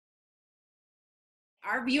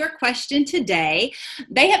Our viewer question today,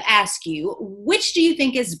 they have asked you, which do you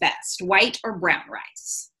think is best, white or brown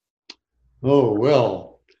rice? Oh,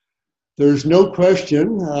 well, there's no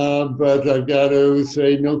question, but I've got to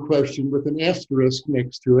say no question with an asterisk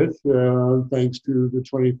next to it, thanks to the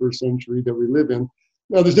 21st century that we live in.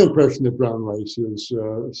 Now, there's no question that brown rice is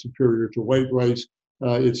superior to white rice.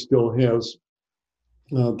 It still has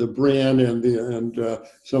the bran and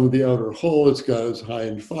some of the outer hull. It's got as high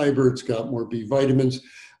in fiber. It's got more B vitamins.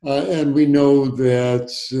 And we know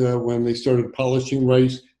that when they started polishing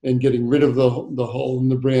rice and getting rid of the hull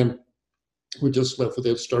and the bran, we're just left with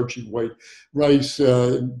that starchy white rice.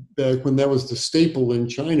 Back when that was the staple in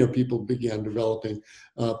China, people began developing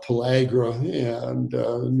pellagra and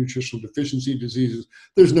nutritional deficiency diseases.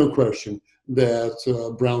 There's no question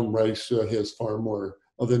that brown rice has far more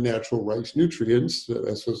of the natural rice nutrients.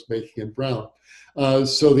 That's what's making it brown.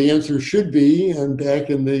 So the answer should be, and back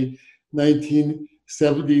in the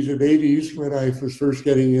 1970s and 80s, when I was first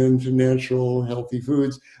getting into natural healthy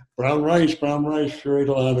foods, brown rice, right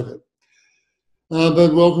a lot of it.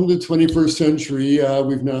 But welcome to the 21st century.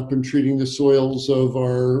 We've not been treating the soils of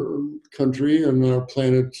our country and our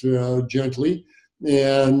planet gently.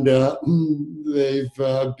 And they've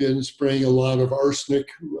been spraying a lot of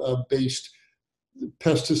arsenic-based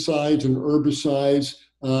pesticides and herbicides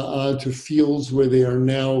onto fields where they are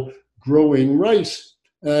now growing rice.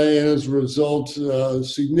 And as a result, a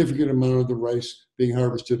significant amount of the rice being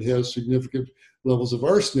harvested has significant levels of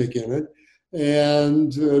arsenic in it.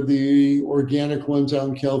 And the organic ones out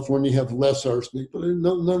in California have less arsenic, but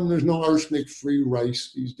there's no arsenic-free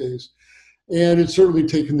rice these days. And it's certainly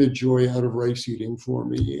taken the joy out of rice eating for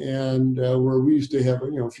me. And where we used to have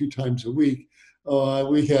it, a few times a week,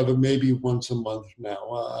 we have it maybe once a month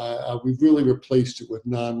now. We've really replaced it with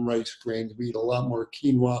non-rice grains. We eat a lot more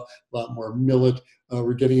quinoa, a lot more millet.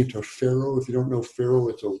 We're getting into farro. If you don't know farro,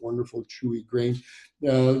 it's a wonderful chewy grain.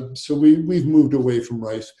 So we've moved away from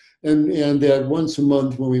rice. And that once a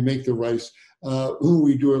month when we make the rice,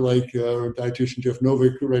 we do it like our dietitian Jeff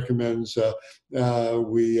Novick recommends.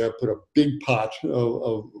 We put a big pot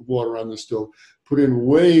of water on the stove, put in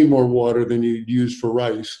way more water than you'd use for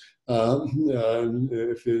rice.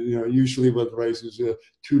 Usually with rice is 2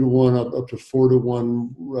 to 1 up to 4 to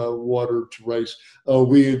 1 water to rice.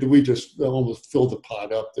 We just almost fill the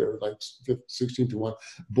pot up there, like 16 to 1.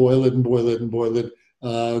 Boil it and boil it and boil it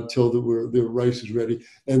till the rice is ready,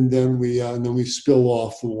 and then we spill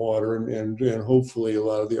off the water and hopefully a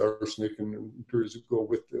lot of the arsenic and impurities that go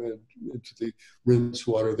with into the rinse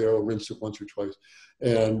water there. I'll rinse it once or twice,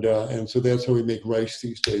 and so that's how we make rice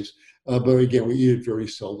these days. But again, we eat it very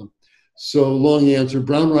seldom. So long answer,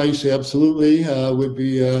 brown rice absolutely would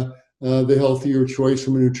be the healthier choice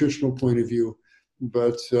from a nutritional point of view.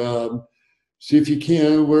 But see if you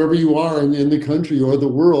can, wherever you are in the country or the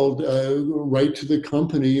world, write to the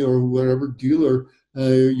company or whatever dealer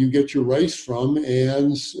you get your rice from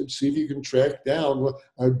and see if you can track down,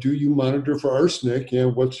 do you monitor for arsenic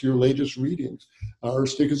and what's your latest readings?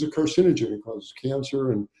 Arsenic is a carcinogen. It causes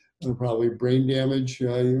cancer and probably brain damage.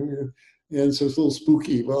 And so it's a little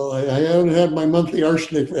spooky. Well, I haven't had my monthly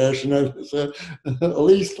arsenic ration. I said, at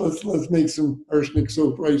least let's make some arsenic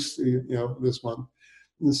soap rice, this month.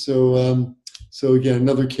 And so again,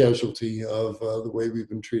 another casualty of the way we've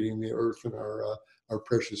been treating the earth and our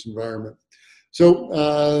precious environment. So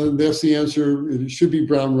that's the answer. It should be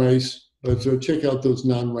brown rice, but check out those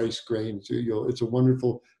non-rice grains. It's a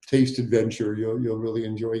wonderful taste adventure. You'll really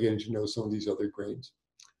enjoy getting to know some of these other grains.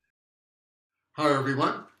 Hi,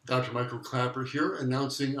 everyone. Dr. Michael Klaper here,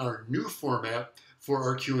 announcing our new format for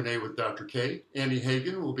our Q&A with Dr. K. Annie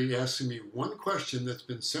Hagen will be asking me one question that's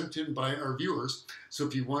been sent in by our viewers. So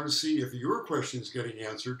if you want to see if your question is getting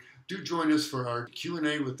answered, do join us for our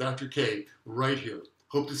Q&A with Dr. K right here.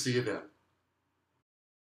 Hope to see you then.